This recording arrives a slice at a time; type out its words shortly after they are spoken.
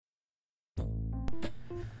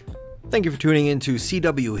Thank you for tuning in to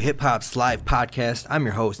CW Hip Hop's live podcast. I'm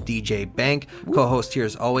your host, DJ Bank. Co-host here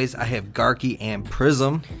as always, I have Garky and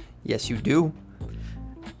Prism. Yes, you do.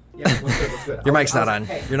 Yeah, what's good? Your mic's not on.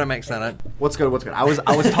 Your mic's not on. What's good? I was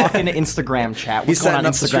talking to Instagram chat. He's What's going on setting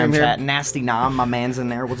up the stream Instagram chat? here. Nasty Nam, my man's in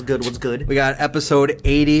there. What's good? We got episode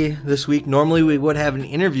 80 this week. Normally we would have an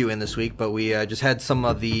interview in this week, but we just had some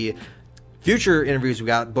of the future interviews we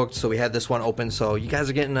got booked, so we had this one open. So you guys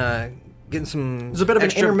are getting some. There's a bit of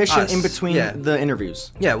an intermission in between Yeah. the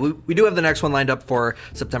interviews. Yeah, we do have the next one lined up for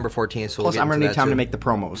September 14th. So Plus, we'll I'm get gonna into need time that to too. make the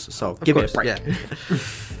promos, so give me a break. Yeah.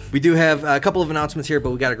 We do have a couple of announcements here,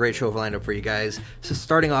 but we got a great show lined up for you guys. So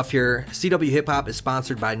starting off here, CW Hip Hop is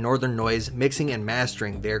sponsored by Northern Noise Mixing and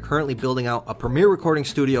Mastering. They are currently building out a premier recording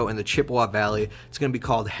studio in the Chippewa Valley. It's going to be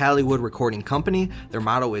called Hollywood Recording Company. Their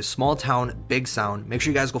motto is small town, big sound. Make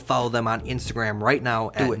sure you guys go follow them on Instagram right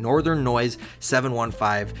now at Northern Noise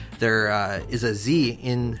 715. There is a Z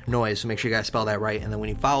in noise, so make sure you guys spell that right. And then when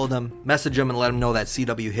you follow them, message them and let them know that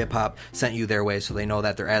CW Hip Hop sent you their way, so they know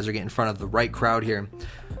that their ads are getting in front of the right crowd here.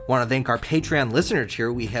 Want to thank our Patreon listeners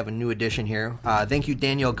here. We have a new addition here. Thank you,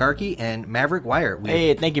 Danielle Garky and Maverick Wire.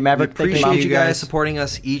 Hey, thank you, Maverick. We appreciate Thank you, you guys guys. supporting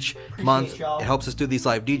us each month. y'all. It helps us do these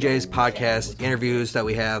live DJs, podcasts, interviews that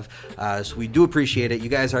we have. So we do appreciate it. You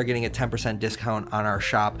guys are getting a 10% discount on our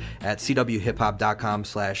shop at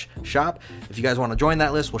cwhiphop.com/shop. If you guys want to join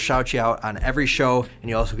that list, we'll shout you out on every show, and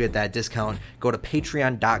you also get that discount. Go to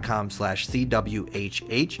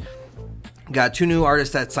patreon.com/CWHH. Got two new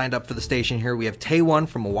artists that signed up for the station here. We have Tay1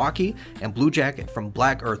 from Milwaukee and Blue Jacket from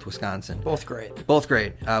Black Earth, Wisconsin. Both great.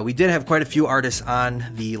 We did have quite a few artists on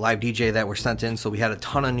the live DJ that were sent in, so we had a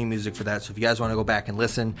ton of new music for that. So if you guys want to go back and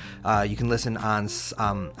listen, you can listen on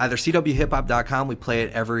either CWHipHop.com. We play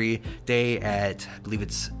it every day at, I believe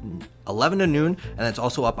it's 11 to noon, and it's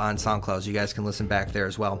also up on SoundCloud, so you guys can listen back there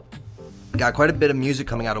as well. Got quite a bit of music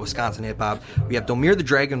coming out of Wisconsin hip-hop. We have Domir the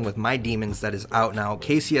Dragon with My Demons that is out now.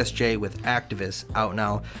 KCSJ with Activist out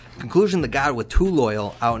now. Conclusion the God with Too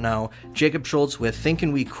Loyal out now. Jacob Schultz with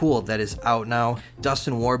Thinkin' We Cool that is out now.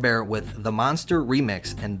 Dustin Warbear with The Monster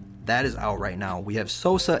Remix, and that is out right now. We have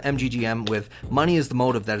Sosa MGGM with Money is the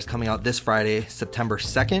Motive that is coming out this Friday, September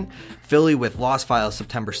 2nd. Philly with Lost Files,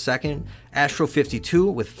 September 2nd. Astro 52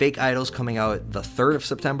 with Fake Idols coming out the 3rd of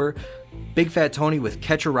September. Big Fat Tony with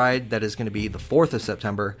Catch a Ride that is going to be the 4th of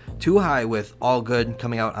September. Too High with All Good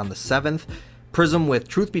coming out on the 7th. Prism with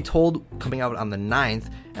Truth Be Told coming out on the 9th.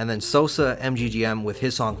 And then Sosa MGGM with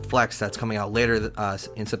his song Flex that's coming out later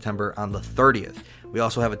in September on the 30th. We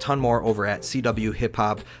also have a ton more over at CW Hip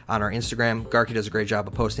Hop on our Instagram. Garky does a great job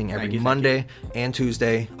of posting every Monday and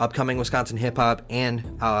Tuesday, upcoming Wisconsin hip hop and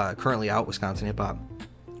currently out Wisconsin hip hop.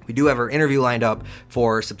 We do have our interview lined up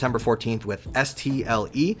for September 14th with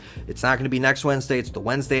STLE. It's not going to be next Wednesday. It's the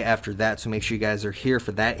Wednesday after that, so make sure you guys are here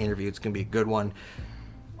for that interview. It's going to be a good one.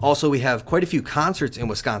 Also, we have quite a few concerts in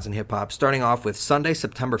Wisconsin hip-hop, starting off with Sunday,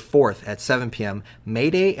 September 4th at 7 p.m.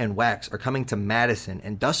 Mayday and Wax are coming to Madison,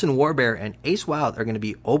 and Dustin Warbear and Ace Wild are going to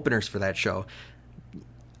be openers for that show.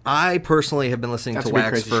 I personally have been listening to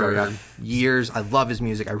Wax for years. I love his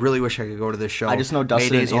music. I really wish I could go to this show. I just know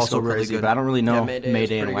Dustin Mayday is and Ace also go really crazy, good. but I don't really know Yeah, Mayday is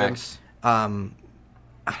Mayday and pretty Wax.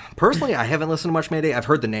 Personally, I haven't listened to much Mayday. I've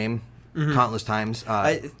heard the name countless times.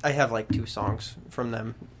 I have like 2 songs from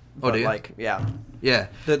them. Oh, do you? Like, yeah. Yeah.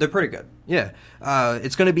 They're pretty good. Yeah.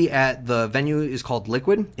 It's going to be at the venue is called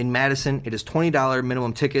Liquid in Madison. It is $20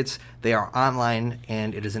 minimum tickets. They are online,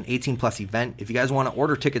 and it is an 18-plus event. If you guys want to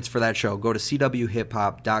order tickets for that show, go to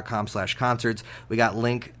cwhiphop.com/concerts. We got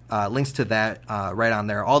links to that right on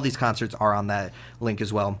there. All these concerts are on that link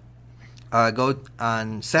as well. Go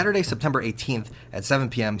on Saturday, September 18th at 7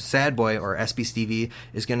 p.m. Sad Boy, or SB Stevie,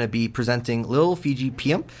 is going to be presenting Lil Fiji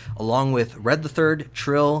PM along with Red the Third,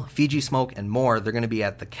 Trill, Fiji Smoke, and more. They're going to be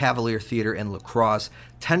at the Cavalier Theater in La Crosse.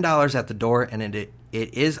 $10 at the door, and it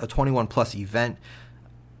is a 21-plus event.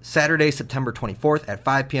 Saturday, September 24th at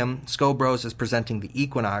 5 p.m., Sko Bros is presenting the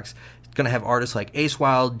Equinox. It's going to have artists like Ace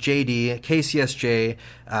Wild, JD, KCSJ,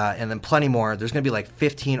 and then plenty more. There's going to be like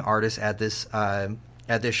 15 artists at this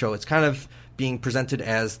show. It's kind of being presented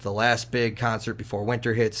as the last big concert before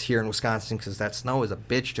winter hits here in Wisconsin, because that snow is a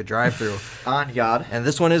bitch to drive through. On God. And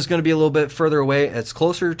this one is going to be a little bit further away. It's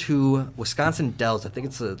closer to Wisconsin Dells. I think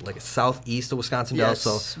it's like a southeast of Wisconsin Dells.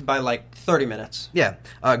 Yes, So by like 30 minutes. yeah,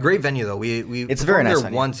 great venue though. We It's a very nice there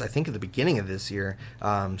venue. once, I think, at the beginning of this year.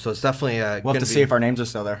 So it's definitely We'll have to see if our names are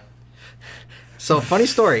still there. So funny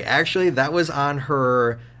story. Actually, that was on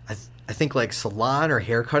her. I think like salon or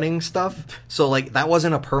hair cutting stuff. So like that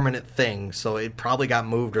wasn't a permanent thing. So it probably got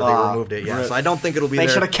moved or they removed it. Yeah. So I don't think it'll be They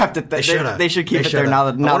there. should have kept it there. They should have. They should keep it there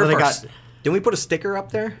now that they got. Didn't we put a sticker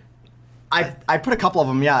up there? I put a couple of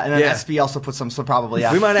them, yeah, and then SB also put some, so probably,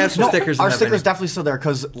 yeah. We might have some stickers. Our stickers definitely still there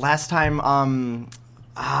because last time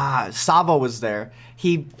Savo was there.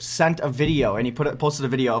 He sent a video and he posted a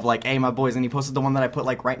video of like, hey, my boys, and he posted the one that I put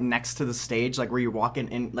like right next to the stage, like where you're walking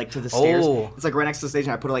in like to the stairs. It's like right next to the stage,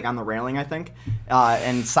 and I put it like on the railing, I think.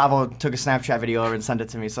 And Savo took a Snapchat video over and sent it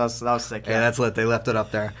to me, so that was sick. Yeah, that's lit. They left it up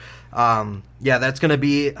there. That's going to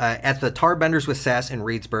be at the Tar Benders with Sass in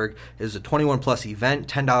Reedsburg. It is a 21 plus event,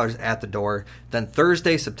 $10 at the door. Then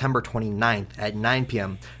Thursday, September 29th at 9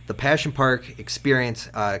 p.m., the Passion Park Experience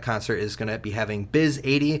concert is going to be having Biz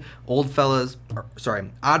 80, Oddfella,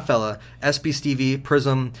 SB Stevie,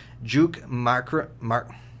 Prism, Juke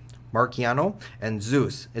Marciano, and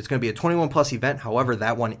Zeus. It's going to be a 21 plus event. However,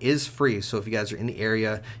 that one is free. So if you guys are in the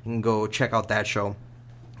area, you can go check out that show.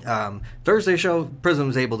 Thursday show,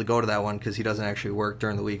 Prism's able to go to that one because he doesn't actually work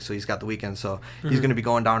during the week, so he's got the weekend. So he's going to be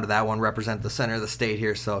going down to that one, represent the center of the state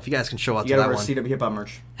here. So if you guys can show up to that one, you got to wear CWHipHop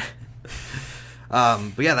merch.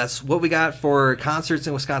 But yeah, that's what we got for concerts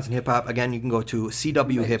in Wisconsin hip hop. Again, you can go to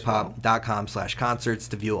CWHipHop.com/concerts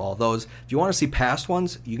to view all those. If you want to see past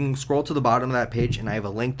ones, you can scroll to the bottom of that page, and I have a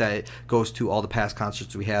link that goes to all the past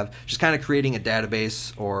concerts we have. Just kind of creating a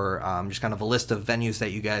database or just kind of a list of venues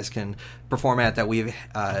that you guys can perform at that we've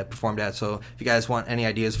performed at. So if you guys want any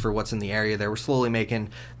ideas for what's in the area there, we're slowly making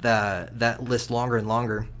that list longer and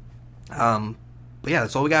longer. But yeah,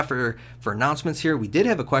 that's all we got for announcements here. We did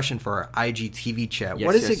have a question for our IGTV chat. Yes,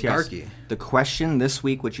 what is it, Garky? The question this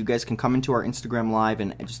week, which you guys can come into our Instagram Live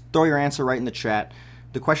and just throw your answer right in the chat.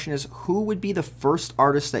 The question is, who would be the first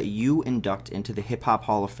artist that you induct into the Hip Hop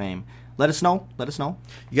Hall of Fame? Let us know.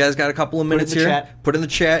 You guys got a couple of minutes here. Put in the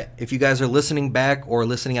chat. If you guys are listening back or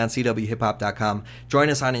listening on CWHipHop.com,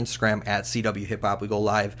 join us on Instagram at CWHipHop. We go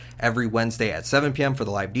live every Wednesday at 7 p.m. for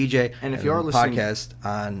the live DJ. And if you are listening, podcast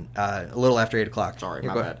on a little after 8 o'clock. Sorry,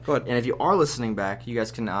 my bad. Go ahead. And if you are listening back, you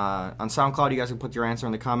guys can on SoundCloud, you guys can put your answer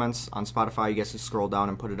in the comments. On Spotify, you guys can scroll down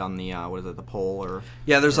and put it on the the poll or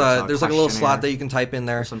there's like a little slot that you can type in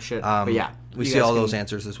there or some shit. But yeah. We see all those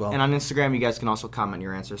answers as well. And on Instagram, you guys can also comment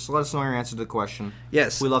your answers. So let us know your answer to the question.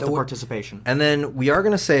 Yes. We love the participation. And then we are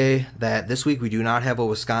going to say that this week we do not have a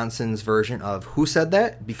Wisconsin's version of Who Said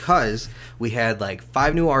That, because we had like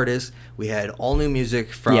 5 new artists. We had all new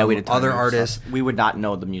music from other artists. We would not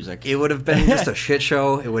know the music. It would have been just a shit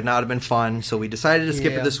show. It would not have been fun. So we decided to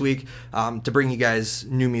skip it this week to bring you guys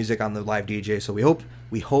new music on the live DJ. So we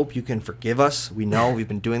hope you can forgive us. We know we've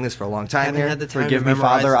been doing this for a long time here. Forgive me,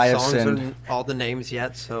 Father, I have sinned. All the names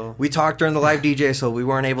yet, so we talked during the live DJ, so we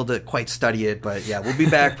weren't able to quite study it. But yeah, we'll be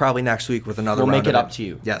back probably next week with another. We'll make it up to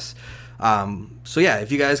you. Yes. So yeah,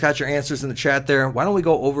 if you guys got your answers in the chat there, why don't we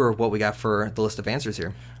go over what we got for the list of answers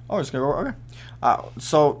here? Oh, it's gonna go okay.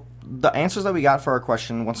 So the answers that we got for our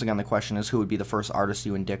question, once again, the question is, who would be the first artist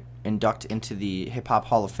you induct into the Hip Hop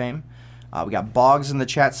Hall of Fame? We got Boggs in the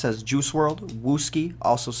chat, says Juice WRLD. Wooski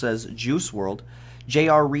also says Juice WRLD.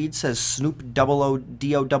 J.R. Reed says Snoop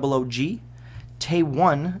DOOG.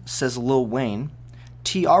 Tay1 says Lil Wayne.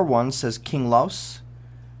 TR1 says King Los.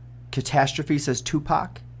 Catastrophe says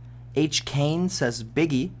Tupac. H. Kane says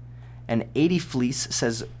Biggie. And 80 Fleece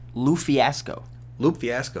says Lou Fiasco. Loop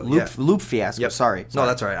Fiasco. Loop Fiasco, yep. Sorry. No,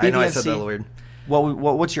 that's all right. I know I said that weird.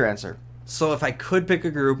 What's your answer? So if I could pick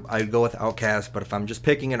a group, I'd go with Outkast. But if I'm just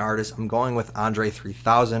picking an artist, I'm going with Andre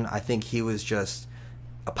 3000. I think he was just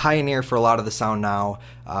a pioneer for a lot of the sound now.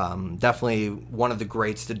 Definitely one of the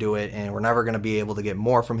greats to do it. And we're never going to be able to get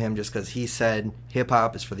more from him just because he said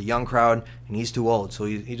hip-hop is for the young crowd. And he's too old, so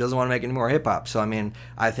he doesn't want to make any more hip-hop. So, I mean,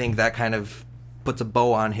 I think that kind of puts a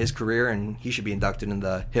bow on his career. And he should be inducted in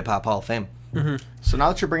the Hip-Hop Hall of Fame. Mm-hmm. So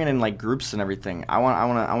now that you're bringing in like groups and everything, I want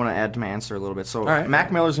to add to my answer a little bit. So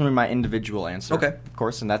Mac Miller's gonna be my individual answer, of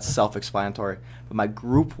course, and that's self-explanatory. But my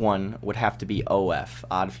group one would have to be OF,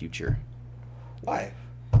 Odd Future. Why?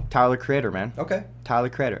 Tyler Creator, man. Okay. Tyler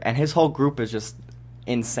Creator, and his whole group is just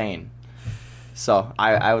insane. So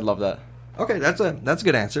I would love that. Okay, that's a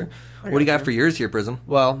good answer. What do you got for yours here, Prism?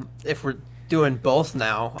 Well, if we're doing both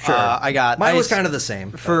now. Sure. I got mine was kind of the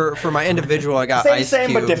same. For my individual, I got Ice Cube.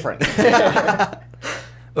 Same but different.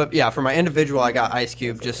 But yeah, for my individual, I got Ice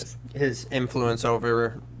Cube. Just his influence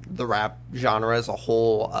over the rap genre as a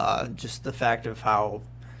whole. Just the fact of how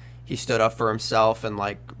he stood up for himself and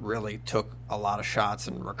like really took a lot of shots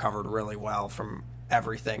and recovered really well from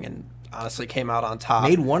everything, and honestly came out on top.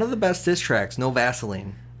 Made one of the best diss tracks, No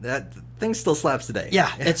Vaseline. That thing still slaps today.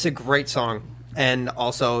 Yeah, it's a great song. And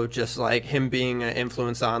also just like him being an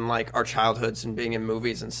influence on like our childhoods and being in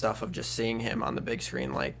movies and stuff, of just seeing him on the big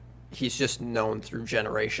screen like he's just known through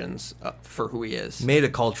generations for who he is. Made a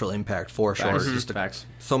cultural impact for sure. Facts. Just Facts.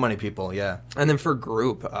 so many people, yeah. And then for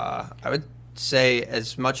group, I would say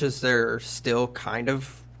as much as they're still kind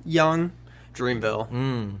of young,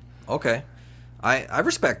 Dreamville. Okay. I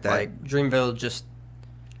respect that. Like, Dreamville just,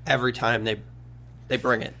 every time they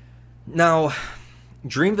bring it. Now,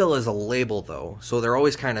 Dreamville is a label, though, so they're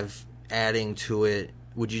always kind of adding to it.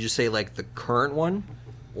 Would you just say, like, the current one?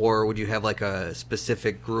 Or would you have, like, a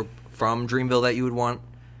specific group from Dreamville that you would want?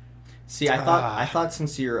 See, I thought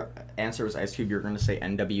since your answer was Ice Cube, you were going to say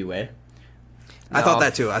NWA. I thought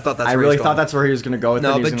that, too. I thought that's I where really he's thought going. that's where he was going to go with it.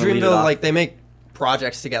 No, He was but gonna lead it Dreamville, off. like, they make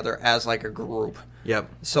projects together as, like, a group. Yep.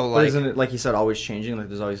 So, But like... isn't it, like you said, always changing? Like,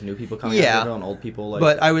 there's always new people coming Yeah. out of Dreamville and old people. Like,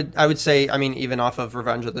 But I would say, I mean, even off of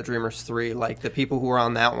Revenge of the Dreamers 3, like, the people who were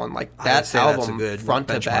on that one, like, I would that say that's a album, good front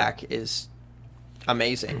to benchmark. back, is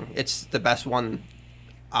amazing. It's the best one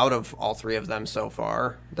out of all three of them so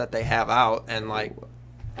far that they have out, and, like...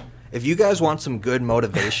 If you guys want some good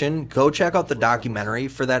motivation, go check out the documentary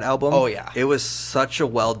for that album. Oh, yeah. It was such a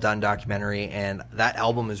well-done documentary, and that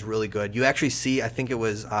album is really good. You actually see, I think it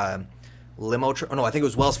was... I think it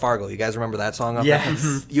was Wells Fargo. You guys remember that song?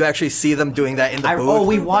 Yes. You actually see them doing that in the booth.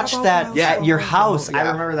 we watched that at your house. I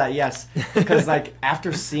Yeah. remember that, yes. Because, like,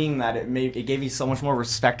 after seeing that, it gave me so much more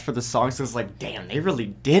respect for the songs. It's like, damn, they really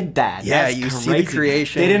did that. Yeah, That's you see crazy. the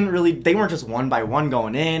creation. They weren't just one by one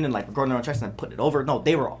going in and, like, recording their own tracks and then putting it over. No,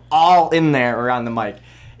 they were all in there around the mic.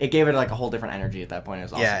 It gave it, like, a whole different energy at that point. It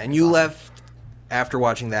was awesome. Yeah, and It you was awesome. left after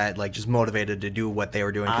watching that, like, just motivated to do what they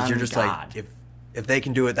were doing. Because On you're just God. like, if they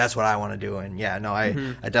can do it, that's what I want to do. And, yeah, no, I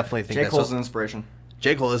definitely think J. that's... Cole's an inspiration.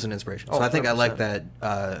 J. Cole is an inspiration. So Oh, I think I like 100%.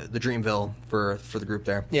 that, the Dreamville for the group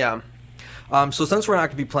there. Yeah. So since we're not going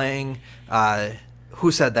to be playing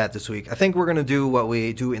Who Said That this week, I think we're going to do what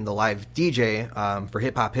we do in the live DJ for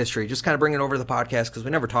hip-hop history, just kind of bring it over to the podcast because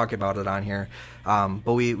we never talk about it on here.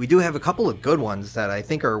 But we do have a couple of good ones that I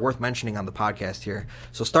think are worth mentioning on the podcast here.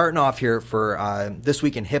 So starting off here for this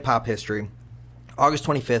week in hip-hop history, August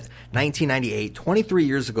 25th, 1998, 23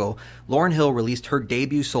 years ago, Lauryn Hill released her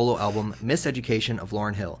debut solo album, Miseducation of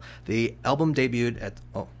Lauryn Hill. The album debuted at...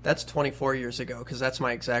 That's 24 years ago, because that's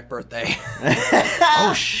my exact birthday.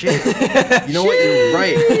 Oh, shit. You know what? You're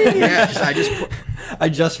right. Yeah, I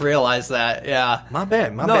just realized that, yeah. My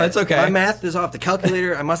bad. No, bad. it's okay. My math is off the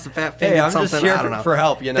calculator. I must have figured Hey, I'm something. just here I don't know. for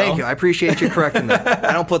help, you know? Thank you. I appreciate you correcting that.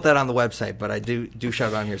 I don't put that on the website, but I do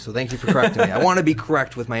shout it on here, so thank you for correcting me. I want to be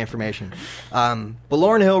correct with my information. But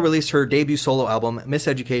Lauryn Hill released her debut solo album,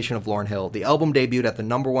 Miseducation of Lauryn Hill. The album debuted at the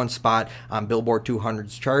 #1 spot on Billboard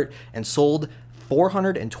 200's chart and sold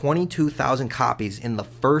 422,000 copies in the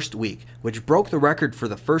first week, which broke the record for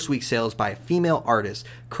the first week sales by a female artist.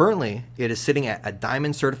 Currently, it is sitting at a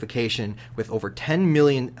diamond certification with over 10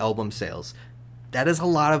 million album sales. That is a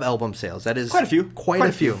lot of album sales. That is Quite a few. Quite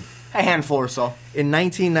a few. A handful or so. In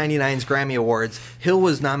 1999's Grammy Awards, Hill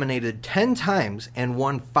was nominated 10 times and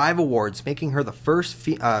won 5 awards, making her the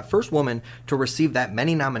first woman to receive that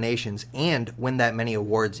many nominations and win that many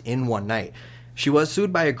awards in one night. She was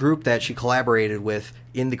sued by a group that she collaborated with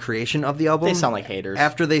in the creation of the album. They sound like haters.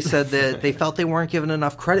 After they said that they felt they weren't given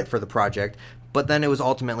enough credit for the project, but then it was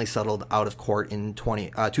ultimately settled out of court in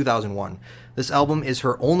 2001. This album is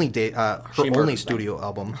her only studio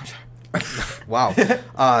album. Wow.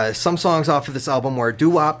 Some songs off of this album were Doo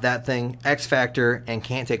Wop, That Thing, X Factor, and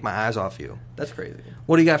Can't Take My Eyes Off You. That's crazy.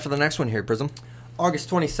 What do you got for the next one here, Prism? August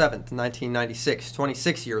 27th, 1996,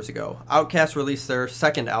 26 years ago, Outkast released their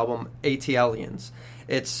second album, ATLiens.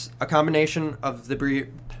 It's a combination of the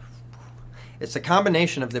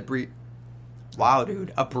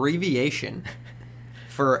abbreviation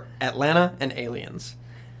for Atlanta and Aliens.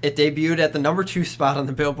 It debuted at the #2 spot on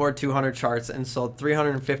the Billboard 200 charts and sold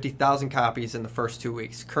 350,000 copies in the first 2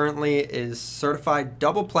 weeks. Currently is certified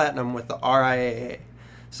double platinum with the RIAA.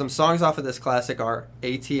 Some songs off of this classic are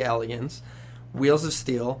ATLiens, Wheels of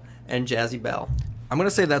Steel, and Jazzy Belle. I'm going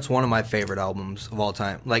to say that's one of my favorite albums of all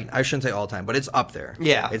time. Like, I shouldn't say all time, but it's up there.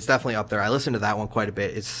 Yeah. It's definitely up there. I listened to that one quite a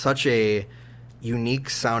bit. It's such a unique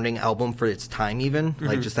sounding album for its time even.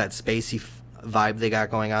 Like, just that spacey vibe they got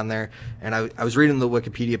going on there. And I was reading the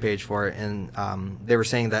Wikipedia page for it, and they were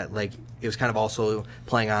saying that, like, it was kind of also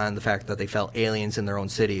playing on the fact that they felt aliens in their own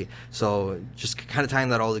city. So just kind of tying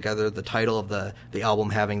that all together, the title of the album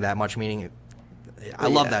having that much meaning. I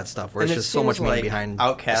love that stuff where And it's it just so much seems meaning like behind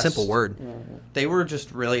Outkast, a simple word. They were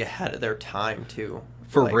just really ahead of their time, too.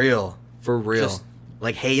 For Like, real. just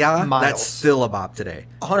Like, Hey Ya, miles. that's still a bop today.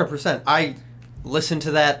 100%. I listen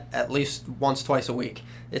to that at least once, twice a week.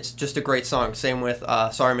 It's just a great song. Same with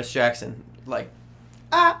Sorry Miss Jackson. Like,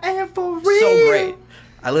 I am for real. so great.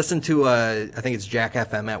 I listen to I think it's Jack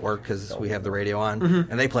FM at work because we have the radio on,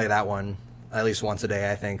 and they play that one at least once a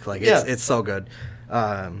day. I think it's so good.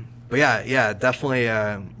 But yeah, definitely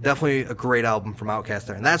a great album from Outkast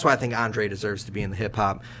there, and that's why I think Andre deserves to be in the Hip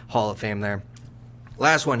Hop Hall of Fame there.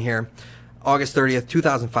 Last one here. August 30th,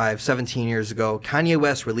 2005, 17 years ago, Kanye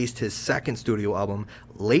West released his second studio album,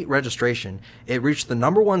 Late Registration. It reached the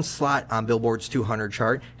number 1 slot on Billboard's 200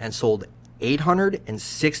 chart and sold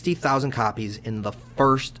 860,000 copies in the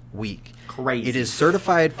first week. Crazy. It is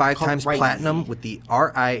certified 5 times platinum with the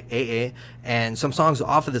RIAA, and some songs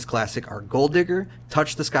off of this classic are Gold Digger,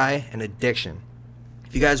 Touch the Sky, and Addiction.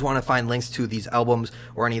 If you guys want to find links to these albums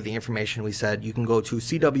or any of the information we said, you can go to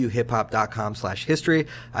CWHipHop.com/history.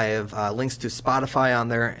 I have links to Spotify on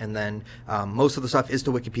there, and then most of the stuff is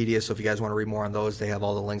to Wikipedia, so if you guys want to read more on those, they have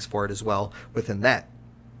all the links for it as well within that.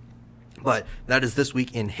 But that is this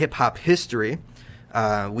week in hip-hop history.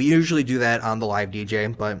 We usually do that on the live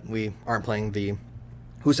DJ, but we aren't playing the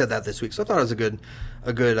Who Said That this week, so I thought it was a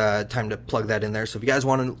good time to plug that in there. So if you guys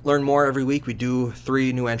want to learn more every week, we do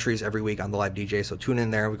 3 new entries every week on the live DJ, so tune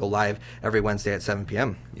in there. We go live every Wednesday at 7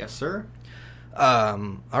 p.m. Yes, sir.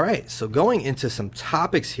 All right, so going into some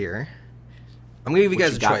topics here, I'm going to give you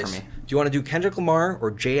guys a choice. Do you want to do Kendrick Lamar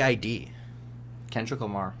or JID? Kendrick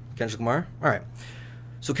Lamar. Kendrick Lamar? All right.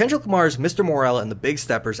 So Kendrick Lamar's Mr. Morale and the Big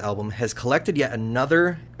Steppers album has collected yet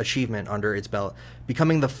another achievement under its belt,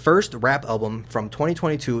 becoming the first rap album from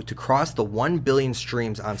 2022 to cross the 1 billion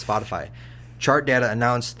streams on Spotify. Chart Data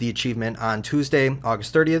announced the achievement on Tuesday,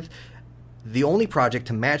 August 30th. The only project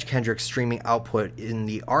to match Kendrick's streaming output in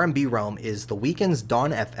the R&B realm is The Weeknd's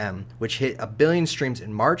Dawn FM, which hit 1 billion streams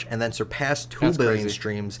in March and then surpassed 2 billion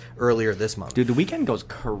streams earlier this month. Dude, The Weeknd goes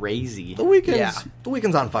crazy. The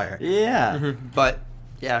Weeknd's on fire. Yeah. Mm-hmm. But...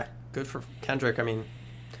 yeah, good for Kendrick. I mean,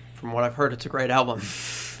 from what I've heard, it's a great album.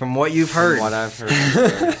 From what you've heard. From what I've heard.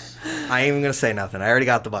 I ain't even going to say nothing. I already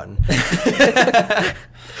got the button.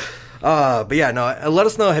 But yeah, no, let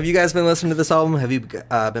us know. Have you guys been listening to this album? Have you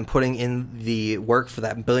been putting in the work for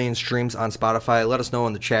that 1 billion streams on Spotify? Let us know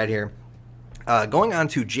in the chat here. Going on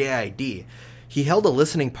to JID. He held a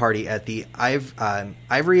listening party at the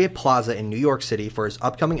Ivory Plaza in New York City for his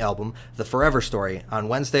upcoming album, The Forever Story, on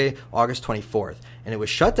Wednesday, August 24th, and it was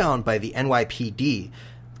shut down by the NYPD.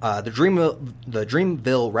 The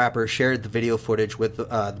Dreamville rapper shared the video footage with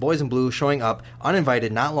the Boys in Blue showing up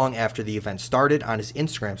uninvited not long after the event started on his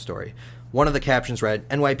Instagram story. One of the captions read,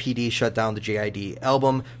 "NYPD shut down the JID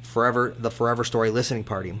album, The Forever Story listening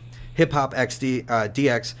party." Hip Hop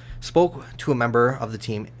DX spoke to a member of the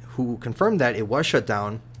team who confirmed that it was shut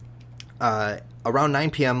down around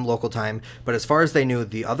 9 p.m. local time, but as far as they knew,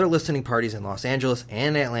 the other listening parties in Los Angeles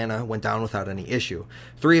and Atlanta went down without any issue.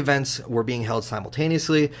 3 events were being held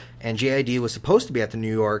simultaneously, and JID was supposed to be at the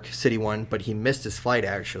New York City one, but he missed his flight,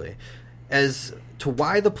 actually. As to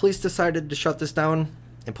why the police decided to shut this down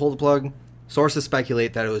and pull the plug, sources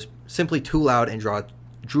speculate that it was simply too loud and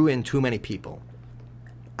drew in too many people.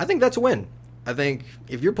 I think that's a win. I think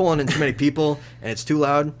if you're pulling in too many people and it's too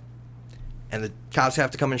loud and the cops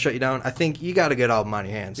have to come and shut you down, I think you got a good album on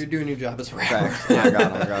your hands. You're doing your job as a rapper. Oh my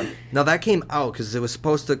God. Now, that came out because it was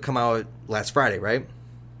supposed to come out last Friday, right?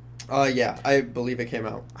 Yeah, I believe it came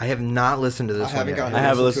out. I have not listened to this one yet. I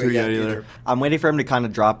haven't listened to it yet either. I'm waiting for him to kind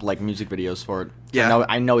of drop like music videos for it. Yeah.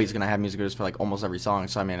 I know he's going to have music videos for like almost every song,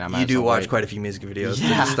 so I mean, You do watch quite a few music videos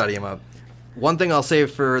to study him up. One thing I'll say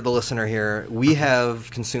for the listener here, we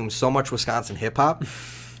have consumed so much Wisconsin hip-hop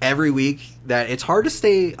every week that it's hard to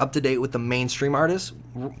stay up to date with the mainstream artists.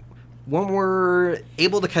 When we're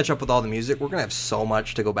able to catch up with all the music, we're going to have so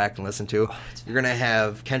much to go back and listen to. You're going to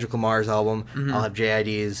have Kendrick Lamar's album. Mm-hmm. I'll have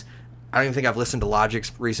JID's. I don't even think I've listened to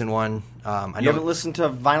Logic's recent one. You haven't listened to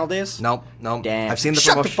Vinyl Days? Nope. Damn. I've seen the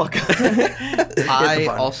promotion. Shut the fuck up. I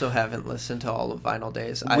also haven't listened to all of Vinyl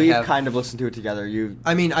Days. We've kind of listened to it together.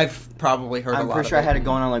 I mean, I've probably heard a lot of it. I'm pretty sure I had it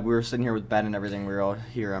going on, like, we were sitting here with Ben and everything. We were all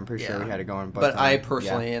here. I'm pretty sure we had it going. But I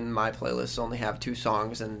personally, in my playlist, only have 2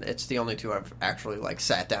 songs, and it's the only 2 I've actually, like,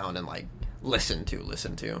 sat down and, like, listened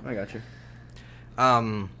to. I got you.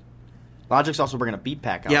 Logic's also bringing a beat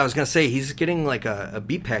pack out. Yeah, I was going to say, he's getting like a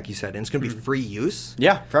beat pack, you said, and it's going to be free use?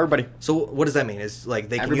 Yeah, for everybody. So what does that mean? Is like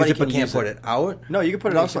they can use it but can't put it out? No, you can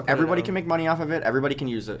put it out so everybody can make money off of it. Everybody can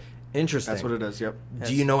use it. Interesting. That's what it is, yep.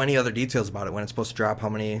 Do you know any other details about it? When it's supposed to drop? How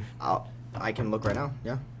many? I can look right now,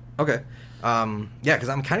 yeah. Okay. Yeah, because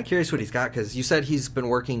I'm kind of curious what he's got, because you said he's been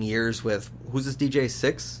working years with, who's this DJ,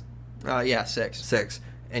 Six? Yeah, Six. Six.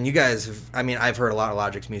 And you guys have, I mean, I've heard a lot of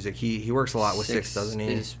Logic's music. He works a lot with Six, doesn't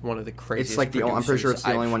he? Is one of the craziest It's like I'm pretty sure it's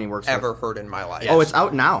the only one he works ever with. heard in my life. Oh, it's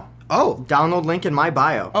out now. Oh. Download link in my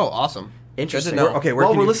bio. Oh, awesome. Interesting. know. Okay,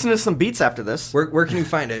 we're you, listening to some beats after this. Where can you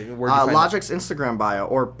find it? Where can you find Logic's Instagram bio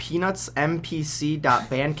or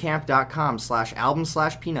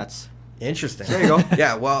peanutsmpc.bandcamp.com/album/peanuts. Interesting. There you go.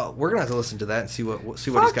 Yeah, well, we're gonna have to listen to that and see what he's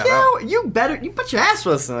got Fuck out. you bet your ass to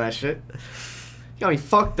listen to that shit. You got me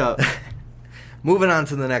fucked up. Moving on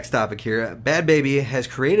to the next topic here. Bad Baby has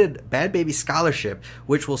created Bad Baby Scholarship,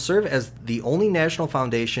 which will serve as the only national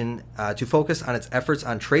foundation to focus on its efforts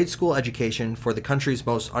on trade school education for the country's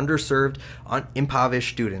most underserved, impoverished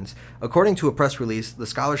students. According to a press release, the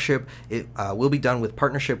scholarship will be done with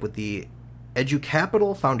partnership with the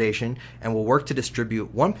EduCapital Foundation and will work to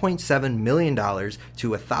distribute $1.7 million to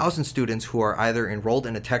 1,000 students who are either enrolled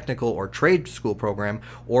in a technical or trade school program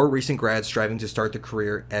or recent grads striving to start their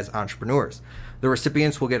career as entrepreneurs. The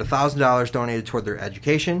recipients will get $1,000 donated toward their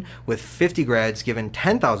education, with 50 grads given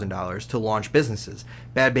 $10,000 to launch businesses.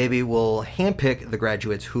 Bad Baby will handpick the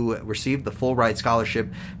graduates who received the full ride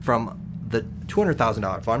scholarship from the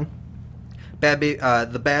 $200,000 fund.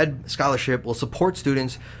 The BAD scholarship will support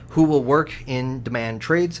students who will work in demand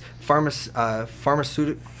trades, pharmacy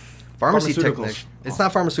technicians. It's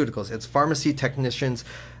not pharmaceuticals. It's pharmacy technicians,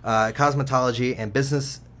 cosmetology, and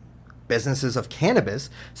businesses of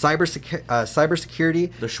cannabis,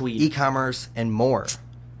 cybersecurity, the Schweed, e-commerce, and more.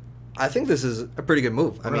 I think this is a pretty good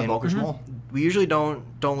move. We usually don't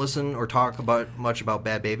listen or talk much about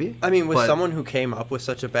Bad Baby. I mean, with someone who came up with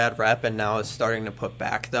such a bad rep and now is starting to put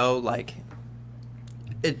back, though, like,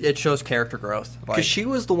 it shows character growth. Because she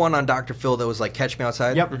was the one on Dr. Phil that was like, "Catch Me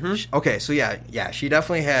Outside." Yep. Mm-hmm. Okay, so yeah, she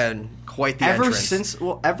definitely had quite the entrance.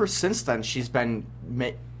 Ever since then, she's been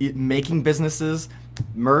making businesses,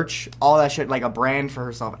 merch, all that shit, like a brand for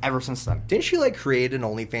herself. Ever since then, didn't she like create an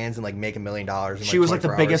OnlyFans and like make $1 million? She was like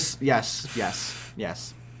the biggest. Yes.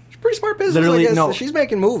 She's pretty smart business. Literally, I guess. no. She's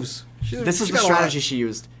making moves. This is the strategy she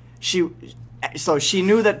used. So she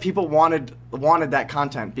knew that people wanted that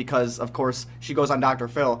content because, of course, she goes on Dr.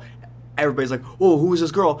 Phil. Everybody's like, "Oh, who is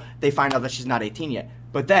this girl?" They find out that she's not 18 yet.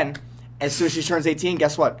 But then, as soon as she turns 18,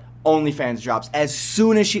 guess what? OnlyFans drops. As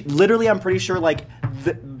soon as literally, I'm pretty sure, like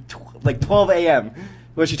 12 a.m.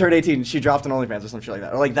 when she turned 18, she dropped an OnlyFans or some shit like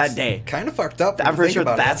that, or like that day. Kind of fucked up. I'm pretty sure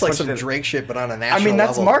that's like some Drake shit, but on a national. I mean,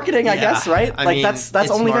 that's level. marketing, I guess, right? I mean, that's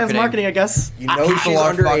OnlyFans marketing, I guess. You know, she's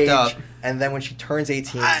underage, and then when she turns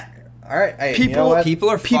 18. All right, hey, people, you know what? people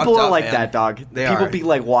are like man. that, dog. People be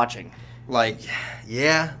like watching, like,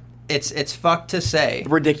 yeah, it's fucked to say,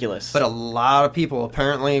 ridiculous. But a lot of people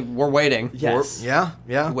apparently were waiting. Yes, yeah.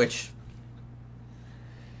 Which,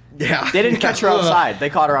 yeah, they didn't catch her outside. They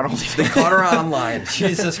caught her on OnlyFans. They caught her online.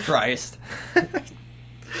 Jesus Christ.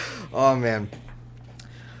 Oh man.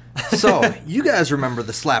 So, you guys remember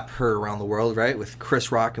the slap heard around the world, right? With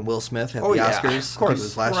Chris Rock and Will Smith at the Oscars. Of course. It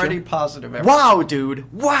was last Already year. positive. Wow, dude.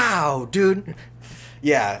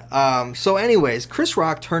 Yeah. So anyways, Chris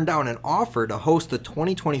Rock turned down an offer to host the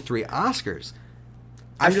 2023 Oscars.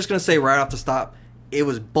 I'm just going to say right off the top, it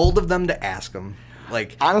was bold of them to ask him.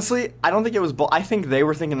 Like, honestly, I don't think it was bold. I think they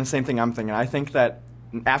were thinking the same thing I'm thinking. I think that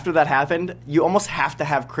after that happened, you almost have to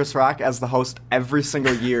have Chris Rock as the host every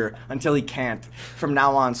single year until he can't from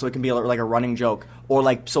now on, so it can be like a running joke, or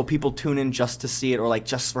like so people tune in just to see it, or like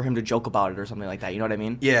just for him to joke about it or something like that. You know what I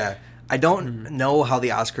mean? Yeah. I don't know how the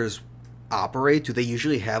Oscars operate. Do they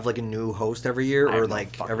usually have like a new host every year, or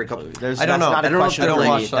like every couple? I don't know.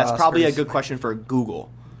 That's probably a good question for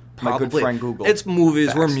Google. My good friend Google. It's movies.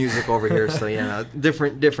 Facts. We're music over here, so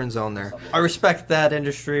different zone there. I respect that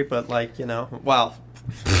industry, but like well.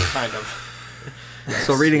 Kind of.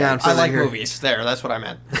 So reading on further I like here. movies. That's what I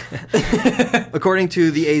meant. According to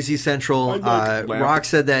the AZ Central, Rock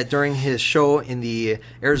said that during his show in the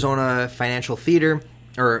Arizona Financial Theater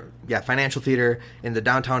in the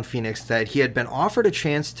downtown Phoenix, that he had been offered a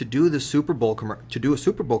chance to do a Super Bowl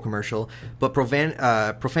commercial, but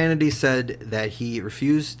profanity said that he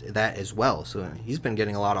refused that as well. So he's been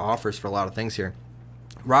getting a lot of offers for a lot of things here.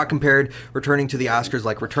 Rock compared returning to the Oscars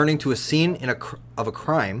like returning to a scene of a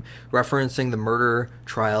crime, referencing the murder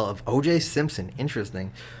trial of O.J. Simpson,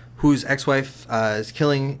 interesting, whose ex-wife's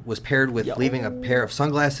killing was paired with leaving a pair of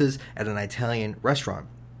sunglasses at an Italian restaurant.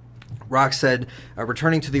 Rock said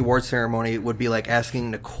returning to the award ceremony would be like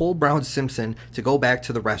asking Nicole Brown Simpson to go back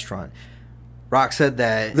to the restaurant. Rock said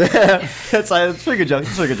that... It's a good joke.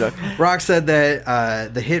 Rock said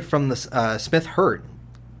that the hit from the Smith hurt.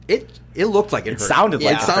 It looked like it hurt.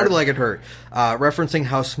 It sounded like it hurt. Referencing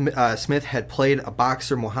how Smith had played a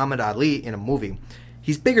boxer, Muhammad Ali, in a movie.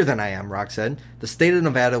 He's bigger than I am, Rock said. The state of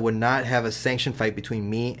Nevada would not have a sanctioned fight between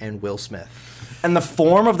me and Will Smith. And the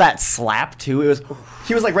form of that slap, too,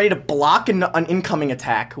 he was like ready to block an incoming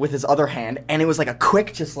attack with his other hand, and it was like a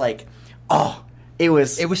quick, just like,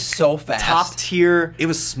 It was so fast. top tier. It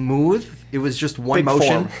was smooth. It was just one Big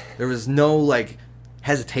motion. form. There was no like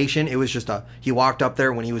hesitation. It was just he walked up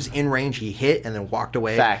there when he was in range, he hit and then walked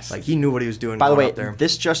away. Facts. Like he knew what he was doing. By the going way, up there.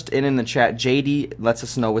 this just in the chat, JD lets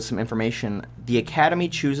us know with some information. The Academy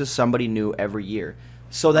chooses somebody new every year.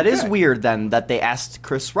 So that is weird then that they asked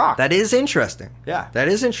Chris Rock. That is interesting. Yeah. That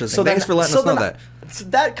is interesting. So Thanks for letting us know then, that. So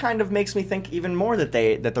that kind of makes me think even more that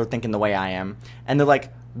they're thinking the way I am. And they're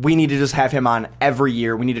like, we need to just have him on every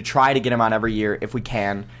year. We need to try to get him on every year if we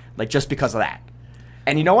can. Like, just because of that.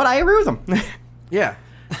 And you know what? I agree with them. Yeah.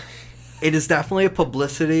 It is definitely a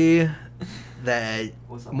publicity that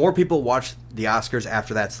more people watched the Oscars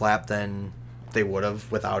after that slap than they would have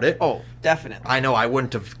without it. Oh, definitely. I know I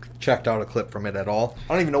wouldn't have checked out a clip from it at all.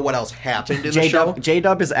 I don't even know what else happened in the show.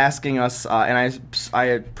 J-Dub is asking us, and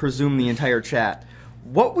I presume the entire chat,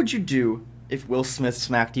 what would you do if Will Smith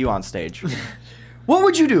smacked you on stage? What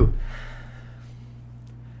would you do?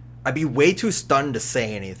 I'd be way too stunned to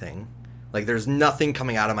say anything. Like, there's nothing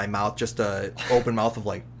coming out of my mouth, just a open mouth of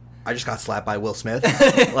like, I just got slapped by Will Smith.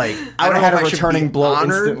 Like, I don't would know have if had a should returning be blow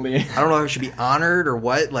honored. instantly. I don't know if I should be honored or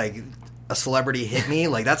what. Like, a celebrity hit me.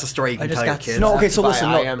 Like, that's a story you can tell your kids. No, okay, so By listen.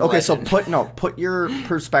 I Am Put your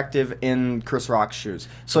perspective in Chris Rock's shoes.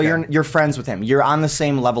 So Okay. you're friends with him. You're on the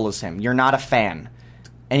same level as him. You're not a fan.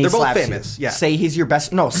 And he They're both slaps famous, you. yeah. Say he's your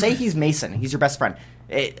best. No, say he's Mason. He's your best friend.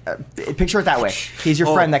 Picture it that way. He's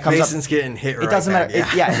your friend that comes Mason's up. getting hit right It doesn't back,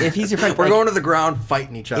 matter. If he's your friend, We're like, going to the ground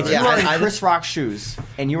fighting each other. If Yeah, you are in I Chris Rock's shoes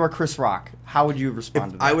and you are Chris Rock, how would you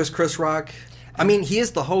respond to that? I was Chris Rock. I mean, he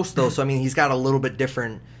is the host, though, so, I mean, he's got a little bit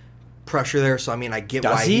different pressure there, so, I mean, I get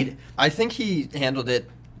Does why he? I think he handled it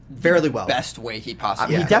fairly well. best way he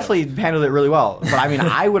possibly He could. definitely handled it really well. But I mean,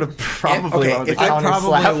 I would have probably okay, if I counter probably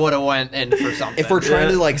slap. would have went in for something. If we're trying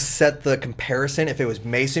to, like, set the comparison, if it was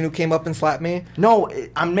Mason who came up and slapped me, No,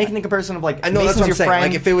 I'm making the comparison of like I know Mason's that's what I'm your saying. friend.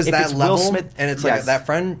 Like, if it was that it's level, Will Smith, and it's yes. like that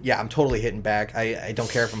friend, yeah, I'm totally hitting back. I don't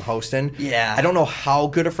care if I'm hosting. Yeah. I don't know how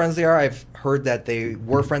good of friends they are. I've heard that they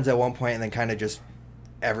were friends at one point and then kind of just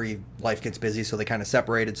every life gets busy, so they kind of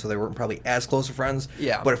separated, so they weren't probably as close of friends.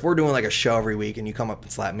 Yeah. But if we're doing like a show every week and you come up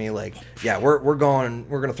and slap me, like, yeah, we're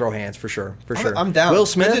gonna throw hands for sure, I'm down. Will Good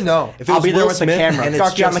Smith, to know. If it I'll was be there Will with Smith the camera. and it's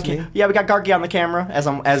Garky on the just me, yeah, we got Garky on the camera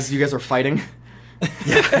as you guys are fighting.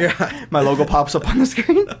 yeah, My logo pops up on the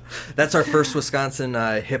screen. that's our first Wisconsin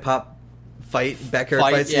hip hop backyard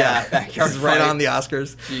Fight, fights. yeah, backyard This is right fight. on the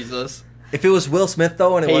Oscars. Jesus. If it was Will Smith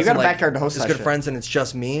though, and it Hey, you wasn't got a like backyard to host his that good shit. friends, and it's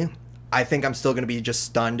just me, I think I'm still gonna be just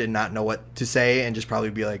stunned and not know what to say, and just probably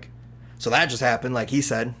be like, "So that just happened," like he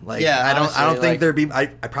said. Like, Yeah, I don't honestly, think like- there'd be. I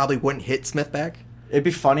probably wouldn't hit Smith back. It'd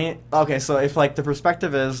be funny. Okay, so if like the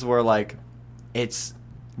perspective is where like it's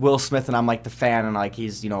Will Smith and I'm like the fan and like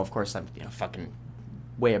he's of course I'm fucking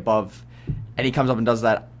way above, and he comes up and does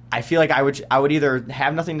that. I feel like I would either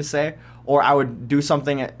have nothing to say or I would do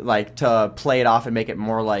something like to play it off and make it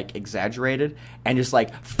more like exaggerated and just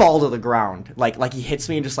like fall to the ground like he hits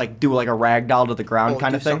me and just like do like a rag doll to the ground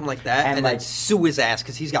kind of thing, something like that, and like then sue his ass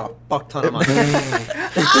because he's got a buck ton of money.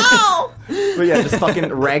 but yeah, just fucking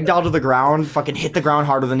ragdoll to the ground, fucking hit the ground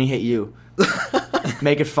harder than he hit you.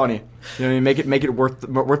 Make it funny. You know what I mean? Make it worth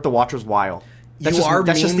the watcher's while. That's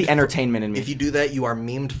just the entertainment in me. If you do that, you are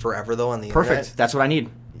memed forever though on the Perfect. internet. That's what I need.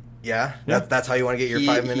 Yeah, Yeah. That's how you want to get your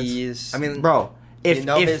 5 minutes. I mean, Bro, if You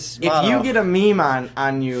know if, his if motto. you get a meme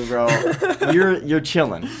on you, bro, you're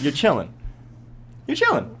chilling. You're chilling. You're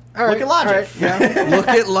chilling. all right, Look at Logic. all right, yeah. Look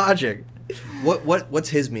at Logic. What's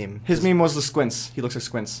his meme? His meme was the squints. He looks like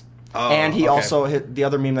squints. Oh, and he okay. also the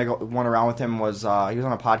other meme that went around with him was he was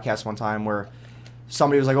on a podcast one time where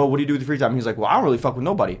somebody was like, "Oh, what do you do with your free time?" He's like, "Well, I don't really fuck with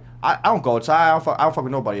nobody. I don't go outside. I don't fuck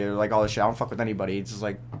with nobody. Or, like all this shit. I don't fuck with anybody." It's just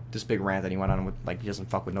like this big rant that he went on with like he doesn't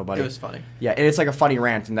fuck with nobody. It was funny. Yeah, and it's like a funny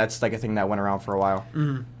rant, and that's like a thing that went around for a while.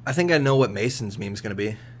 I think I know what Mason's meme's gonna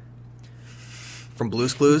be. From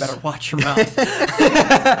Blue's Clues. Better watch your mouth.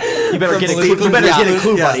 You better get a clue. You better get a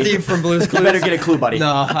clue, buddy. Steve from Blue's Clues. You better get a clue, buddy.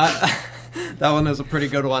 No, that one is a pretty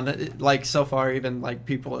good one. Like so far, even like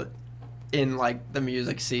people in like the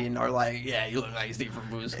music scene are like, "Yeah, you look like Steve from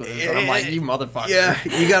Blue's Clues," and I'm like, "You motherfucker." Yeah,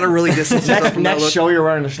 you gotta really distance yourself from that Next look. show, you're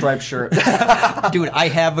wearing a striped shirt. Dude, I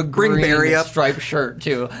have a Bring green Barry up. striped shirt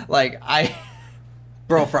too. Like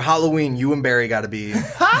Bro, for Halloween, you and Barry gotta be.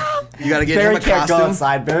 You gotta get Barry him a can't go costume.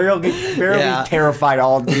 outside. Barry will Yeah. be terrified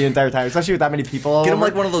the entire time, especially with that many people. all Get him over.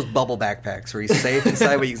 like one of those bubble backpacks where he's safe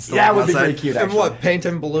inside, but you can still Yeah, walk it would be outside. pretty cute. And Actually. what? Paint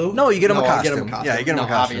him blue? No, you get him a I'll costume. Yeah, you get him a No,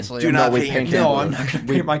 costume. obviously. Do No, not we paint paint him. him No, blue. I'm not gonna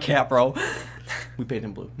paint my cap, bro. We paint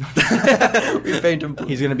him blue. We paint him blue.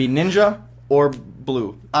 He's gonna be ninja or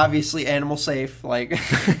blue. Obviously animal safe. Like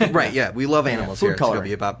Right, yeah, we love animals food here at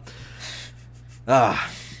coloring. CWHipHop.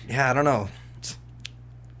 Yeah, I don't know.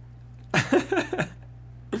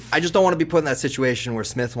 I just don't want to be put in that situation where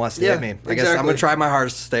Smith wants to hit me. I guess I'm exactly. going to try my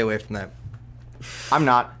hardest to stay away from that. I'm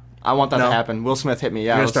not. I want that No. to happen. Will Smith hit me. Yeah,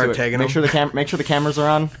 You're gonna let's start do it. tagging Make him? sure make sure the cameras are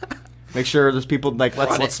on. Make sure there's people like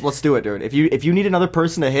let's do it, dude. If you need another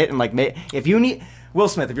person to hit and like if you need Will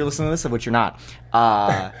Smith, if you're listening to this, which you're not,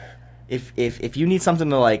 if you need something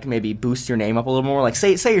to like maybe boost your name up a little more, like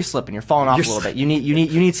say you're slipping, you're falling off a little bit. You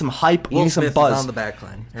need some hype. You Will need some Smith buzz. is on the back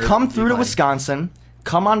line. Come through to Wisconsin.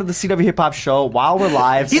 Come onto the CW Hip Hop Show while we're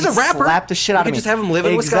live. He's and a rapper. Slap the shit out We of could me. just have him live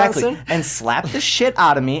in exactly. Wisconsin. And slap the shit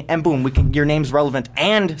out of me, and boom, your name's relevant.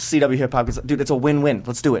 And CW Hip Hop, dude, it's a win-win.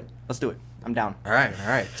 Let's do it. I'm down. All right.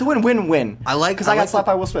 It's a win-win-win. I like- because I I got like slapped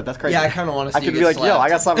by Will Smith. That's crazy. Yeah, I kinda wanna see I could you be get like, yo, I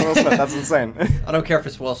got slapped. slapped by Will Smith. That's insane. I don't care if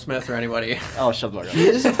it's Will Smith or anybody. Oh, shut the fuck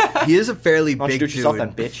up. He is a fairly Why don't you big do it yourself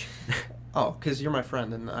dude. then, bitch? Oh, because you're my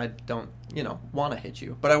friend and I don't, want to hit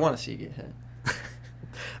you, but I want to see you get hit.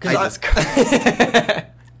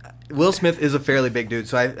 Will Smith is a fairly big dude,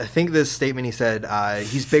 so I think this statement he said,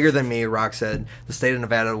 he's bigger than me, Rock said, the state of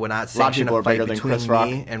Nevada would not sanction people a are fight bigger than between Chris Rock.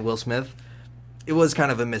 me and Will Smith. It was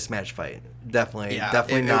kind of a mismatched fight. Definitely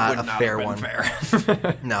it not would a not fair have one. been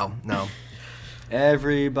fair. No.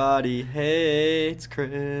 Everybody hates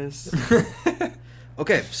Chris.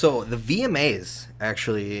 Okay, so the VMAs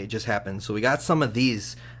actually just happened. So we got some of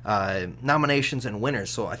these nominations and winners.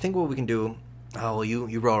 So I think what we can do... Oh, well,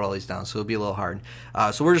 you wrote all these down, so it'll be a little hard.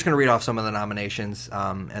 So we're just going to read off some of the nominations,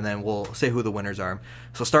 and then we'll say who the winners are.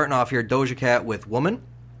 So starting off here, Doja Cat with Woman.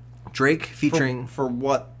 Drake featuring... For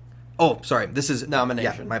what? Oh, sorry. This is...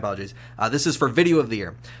 Nomination. Yeah, my apologies. This is for Video of the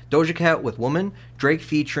Year. Doja Cat with Woman. Drake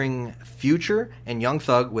featuring Future and Young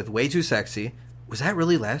Thug with Way Too Sexy. Was that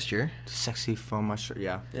really last year? Sexy foam, my shirt.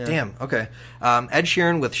 Yeah. Damn, okay. Ed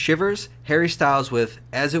Sheeran with Shivers, Harry Styles with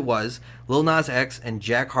As It Was, Lil Nas X and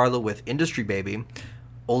Jack Harlow with Industry Baby,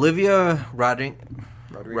 Olivia Rodriguez.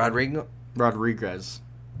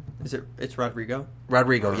 It's Rodrigo?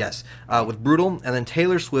 Rodrigo, yes, with Brutal, and then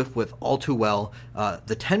Taylor Swift with All Too Well,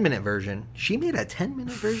 the 10-minute version. She made a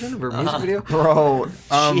 10-minute version of her music video? Bro,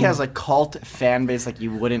 she has a cult fan base like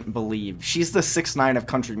you wouldn't believe. She's the 6ix9ine of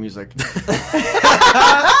country music.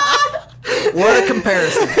 What a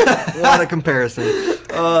comparison. What a comparison.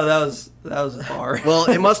 Oh, that was a bar. Well,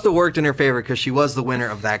 it must have worked in her favor because she was the winner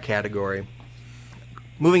of that category.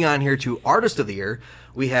 Moving on here to Artist of the Year,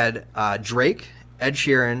 we had Drake, Ed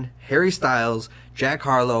Sheeran, Harry Styles, Jack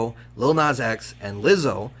Harlow, Lil Nas X, and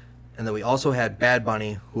Lizzo. And then we also had Bad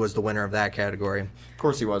Bunny, who was the winner of that cacategory. Of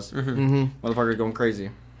course he was. Motherfucker going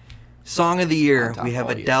crazy. Song of the Year, top we have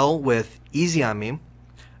quality. Adele with Easy on Me,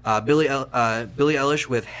 Billie Eilish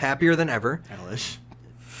with Happier Than Ever. Eilish.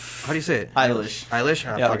 How do you say it? Eilish. Eilish?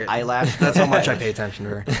 Oh, Yeah, fuck like it. eyelash. That's how much I pay attention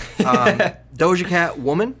to her. Doja Cat,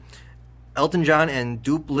 Woman. Elton John and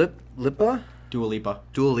Dua Lipa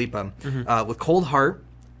with Cold Heart.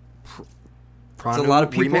 There's a lot of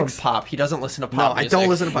people in remix. pop. He doesn't listen to No, pop I music. don't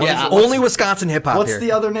listen to pop. Yeah. Only Wisconsin hip hop What's here.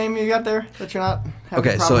 the other name you got there that you're not having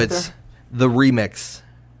Okay, a so problem with it's there? the remix.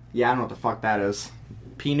 Yeah, I don't know what the fuck that is.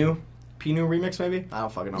 Pinu remix maybe? I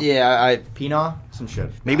don't fucking know. Yeah, Pina? Some shit.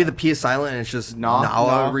 Maybe the P is silent and it's just No,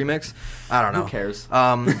 Nawa no. remix. I don't know. Who cares?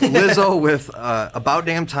 Lizzo with About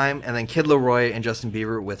Damn Time, and then Kid Laroi and Justin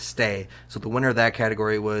Bieber with Stay. So the winner of that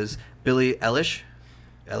category was Billie Eilish.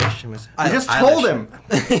 I just told him.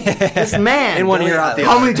 This man. In one ear, out the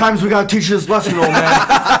How other. many times we gotta teach you this lesson, old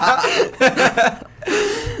man?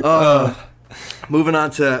 Moving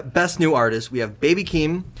on to Best New Artist, we have Baby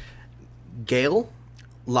Keem, Gale,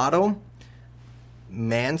 Lotto,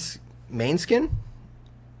 Manskin,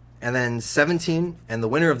 and then 17. And the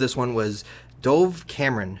winner of this one was Dove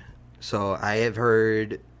Cameron. So I have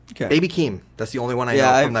heard Okay. Baby Keem. That's the only one I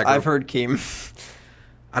yeah, know from that group. I've heard Keem.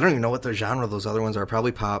 I don't even know what the genre those other ones are.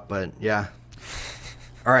 Probably pop, but yeah.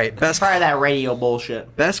 All right, best Try that radio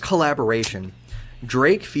bullshit. Best collaboration: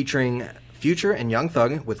 Drake featuring Future and Young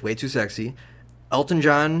Thug with Way Too Sexy, Elton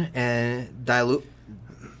John and Dua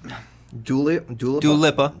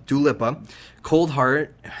Lipa, Cold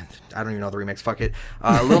Heart. I don't even know the remix. Fuck it.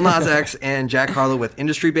 Lil Nas X and Jack Harlow with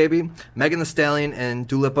Industry Baby, Megan Thee Stallion and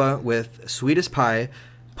Dua Lipa with Sweetest Pie,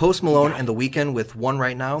 Post Malone and The Weeknd with One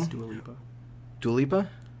Right Now. Dua Lipa. Dua Lipa.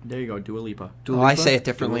 There you go, Dua Lipa. Dua Oh, I Lipa? say it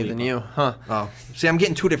differently than you, huh? Oh, see, I'm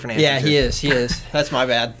getting two different answers. Yeah, he here. is. That's my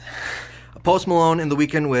bad. Post Malone and The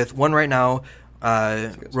Weeknd with One Right Now,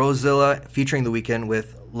 Rosilla featuring The Weeknd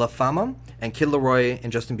with La Fama, and Kid Laroi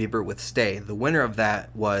and Justin Bieber with Stay. The winner of that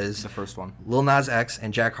was The first one. Lil Nas X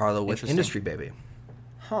and Jack Harlow with Interesting. Industry Baby.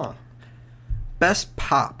 Huh. Best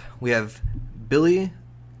Pop, we have Billie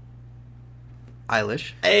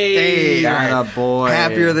Eilish. Hey, all right. Atta boy.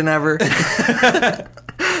 Happier Than Ever.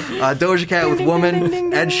 Doja Cat with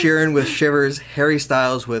Woman, Ed Sheeran with Shivers, Harry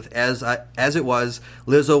Styles with As It Was,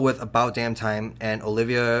 Lizzo with About Damn Time, and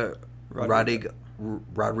Olivia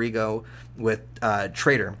Rodrigo with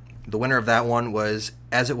Traitor. The winner of that one was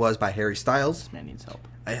As It Was by Harry Styles. This man needs help.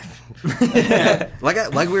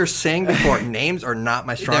 Like we were saying before, names are not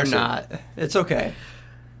my strong suit. They're not. It's okay.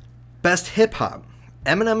 Best hip hop.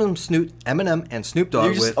 Eminem and Snoop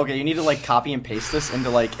Dogg with. Okay, you need to like copy and paste this into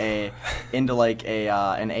an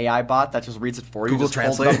AI bot that just reads it for you. Google just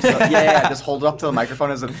Translate. Just hold it up to the microphone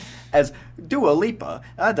as Dua Lipa,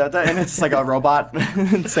 and it's like a robot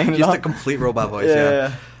saying it. Just up. a complete robot voice.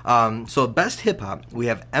 Yeah. So best hip hop, we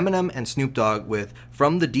have Eminem and Snoop Dogg with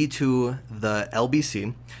From the D to the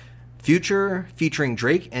LBC, Future featuring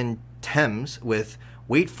Drake and Thames with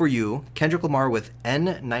Wait for You, Kendrick Lamar with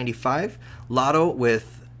N95, Lotto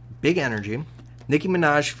with Big Energy, Nicki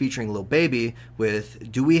Minaj featuring Lil Baby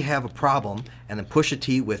with Do We Have a Problem, and then Pusha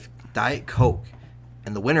T with Diet Coke.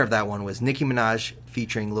 And the winner of that one was Nicki Minaj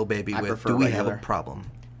featuring Lil Baby with Do We Have a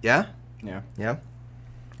Problem. Yeah? Yeah. Yeah?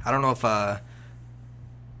 I don't know if I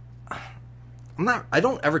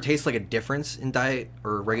don't ever taste like a difference in diet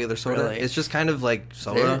or regular soda. Really? It's just kind of like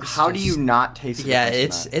soda. How do you not taste it? Yeah,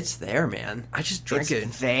 it's there, man. I just drink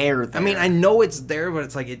it. There. I mean, I know it's there, but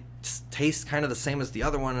it's like it just tastes kind of the same as the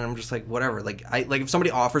other one, and I'm just like, whatever. Like, if somebody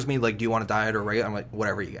offers me like, do you want a diet or regular? I'm like,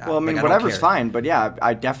 whatever you got. Well, I mean, like, whatever's fine, but yeah,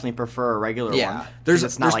 I definitely prefer a regular one.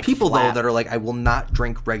 There's like people flat. though that are like, I will not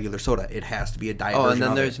drink regular soda. It has to be a diet. Oh, version and then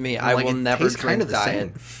of there's it. me. And I like, will it never tastes drink kind of the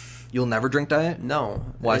diet. same. You'll never drink diet? No.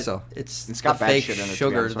 Why so? It's got the bad fake shit in it, to be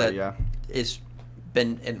sugar honest with you, that is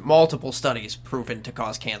been in multiple studies proven to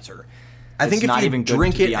cause cancer. I think It's not if you even good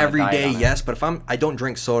drink to it be on a every diet day, on it. yes. But if I don't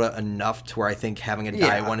drink soda enough to where I think having a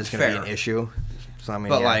diet one is going to be fair. an issue. So I mean,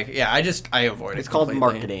 But yeah. I avoid it. It's called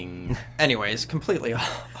completely. marketing. Anyways, completely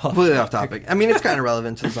off. completely off topic. I mean, it's kind of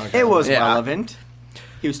relevant to the song. It was Yeah. relevant.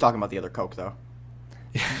 He was talking about the other Coke, though.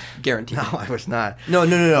 Guaranteed. No, I was not. No.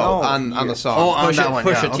 Oh, on the song. Oh, on Push that it, one.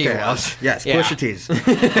 Push Yeah, T okay. was. Yes, Yeah. Pusha T's.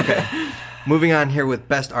 Okay. Moving on here with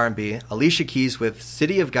Best R&B. Alicia Keys with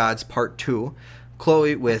City of Gods Part 2.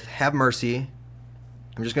 Chloe with Have Mercy.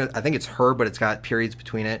 I think it's her, but it's got periods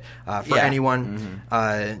between it. For Yeah. Anyone.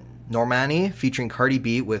 Normani featuring Cardi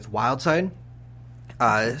B with Wild Side.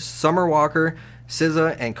 Summer Walker,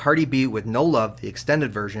 SZA, and Cardi B with No Love, the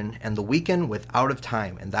extended version. And The Weeknd with Out of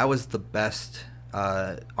Time. And that was the best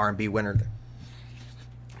R&B winner.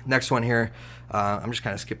 Next one here. I'm just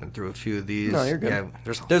kind of skipping through a few of these. No, you're good.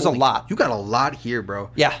 Yeah, There's a lot. You got a lot here,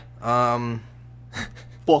 bro. Yeah.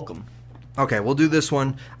 Welcome. Okay, we'll do this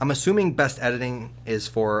one. I'm assuming best editing is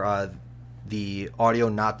for the audio,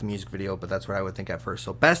 not the music video, but that's what I would think at first.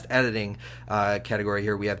 So best editing category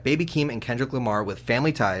here, we have Baby Keem and Kendrick Lamar with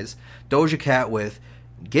Family Ties, Doja Cat with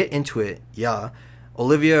Get Into It, Yeah,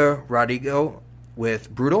 Olivia Rodrigo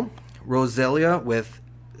with Brutal, Rosalia with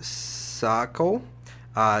Sacco,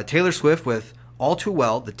 Taylor Swift with All Too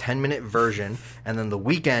Well, the 10-minute version, and then The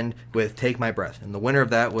Weeknd with Take My Breath. And the winner of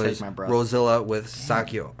that was Take My Breath. Rosilla with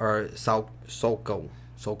Soko. Soko. Soko?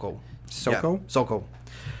 Yeah, Soko.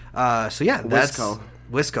 So yeah, that's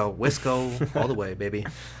Wisco. Wisco, all the way, baby.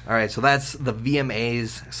 All right, so that's the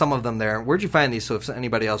VMAs, some of them there. Where'd you find these? So if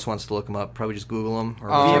anybody else wants to look them up, probably just Google them. Or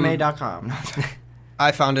VMA.com.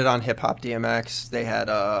 I found it on Hip Hop DMX. They had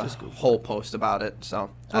a whole post about it, so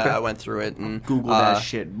I went through it and Google that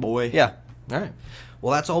shit, boy. Yeah. All right.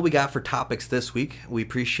 Well, that's all we got for topics this week. We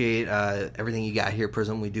appreciate everything you got here,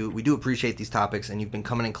 Prism. We do appreciate these topics, and you've been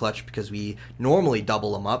coming in clutch because we normally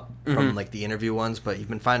double them up from like the interview ones, but you've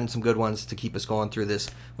been finding some good ones to keep us going through this.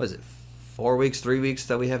 What is it? 4 weeks, 3 weeks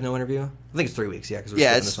that we have no interview? I think it's 3 weeks. Yeah, because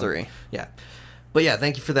It's 3. Yeah. But yeah,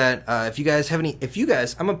 thank you for that. If you guys, I'm going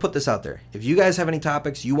to put this out there. If you guys have any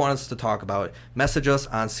topics you want us to talk about, message us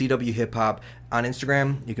on CWHipHop on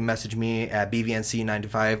Instagram. You can message me at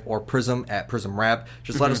BVNC95 or Prism at PrismRap.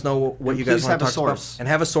 Just let us know what you guys want to talk about. And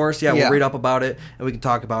have a source. Yeah, we'll read up about it and we can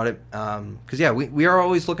talk about it. Because, we are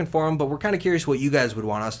always looking for them, but we're kind of curious what you guys would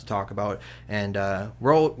want us to talk about. And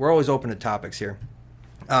we're always open to topics here.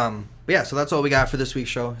 But yeah, so that's all we got for this week's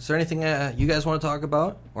show. Is there anything you guys want to talk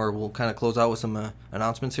about? Or we'll kind of close out with some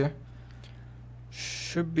announcements here?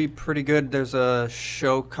 Should be pretty good. There's a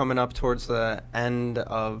show coming up towards the end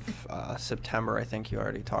of September. I think you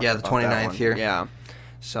already talked about the 29th here. Yeah.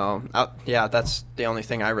 So, that's the only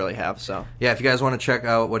thing I really have. So, yeah, if you guys want to check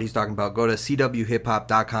out what he's talking about, go to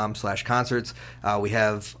CWHipHop.com/concerts. We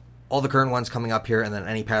have all the current ones coming up here, and then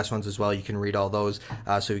any past ones as well. You can read all those.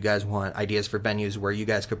 So if you guys want ideas for venues where you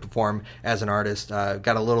guys could perform as an artist,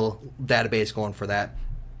 got a little database going for that.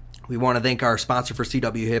 We want to thank our sponsor for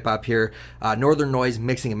CW Hip Hop here, Northern Noise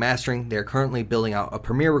Mixing and Mastering. They are currently building out a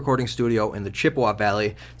premier recording studio in the Chippewa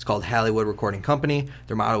Valley. It's called Hollywood Recording Company.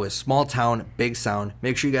 Their motto is small town, big sound.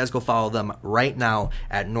 Make sure you guys go follow them right now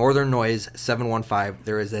at Northern Noise 715.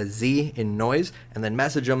 There is a Z in noise, and then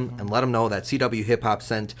message them and let them know that CW Hip Hop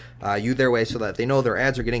sent you their way so that they know their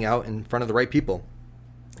ads are getting out in front of the right people.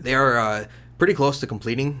 They are pretty close to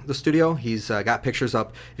completing the studio. He's got pictures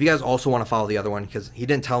up. If you guys also want to follow the other one, because he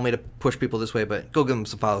didn't tell me to push people this way, but go give him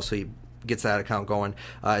some follows so he gets that account going.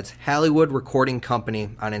 It's Hollywood Recording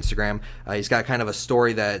Company on Instagram. He's got kind of a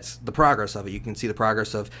story that's the progress of it. You can see the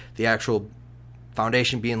progress of the actual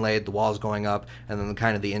foundation being laid, the walls going up, and then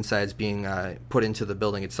kind of the insides being put into the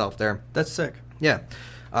building itself there. That's sick. Yeah.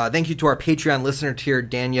 Thank you to our Patreon listener tier,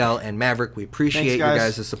 Danielle and Maverick. We appreciate you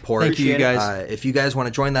guys' support. Thank you guys. If you guys want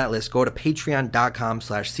to join that list, go to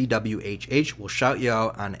patreon.com/CWHH. We'll shout you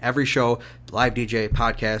out on every show, Live DJ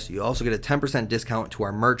podcast. You also get a 10% discount to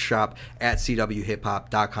our merch shop at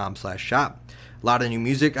CWHipHop.com/shop. A lot of new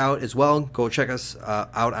music out as well. Go check us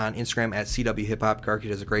out on Instagram at CWHipHop. Garky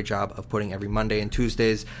does a great job of putting every Monday and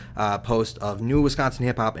Tuesdays post of new Wisconsin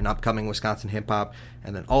hip-hop and upcoming Wisconsin hip-hop.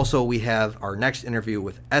 And then also we have our next interview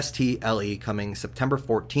with STLE coming September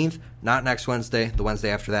 14th. Not next Wednesday, the Wednesday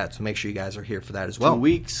after that. So make sure you guys are here for that as well. 2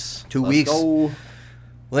 weeks. Let's weeks. Go. Well,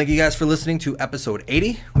 thank you guys for listening to episode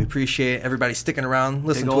 80. We appreciate everybody sticking around,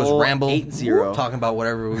 listening to us ramble, 80. talking about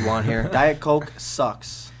whatever we want here. Diet Coke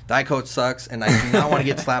sucks. Diet Coke sucks, and I do not want to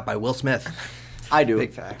get slapped by Will Smith. I do.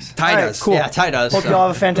 Big facts. Ty does. Cool. Yeah, Ty does. Hope you all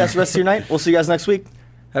have a fantastic rest of your night. We'll see you guys next week.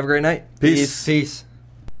 Have a great night. Peace.